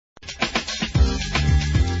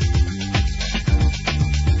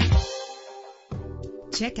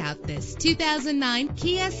Check out this 2009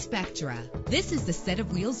 Kia Spectra. This is the set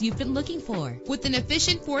of wheels you've been looking for, with an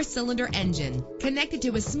efficient 4-cylinder engine connected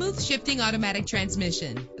to a smooth shifting automatic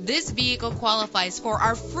transmission. This vehicle qualifies for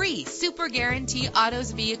our free Super Guarantee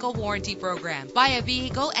Autos Vehicle Warranty Program. Buy a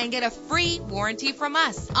vehicle and get a free warranty from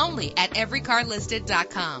us only at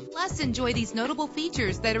everycarlisted.com. Plus, enjoy these notable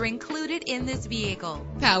features that are included in this vehicle: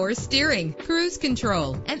 power steering, cruise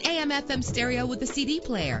control, an AM/FM stereo with a CD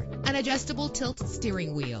player, an adjustable tilt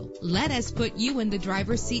steering wheel. Let us put you in the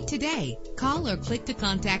driver's seat today. Call or click to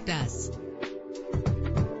contact us.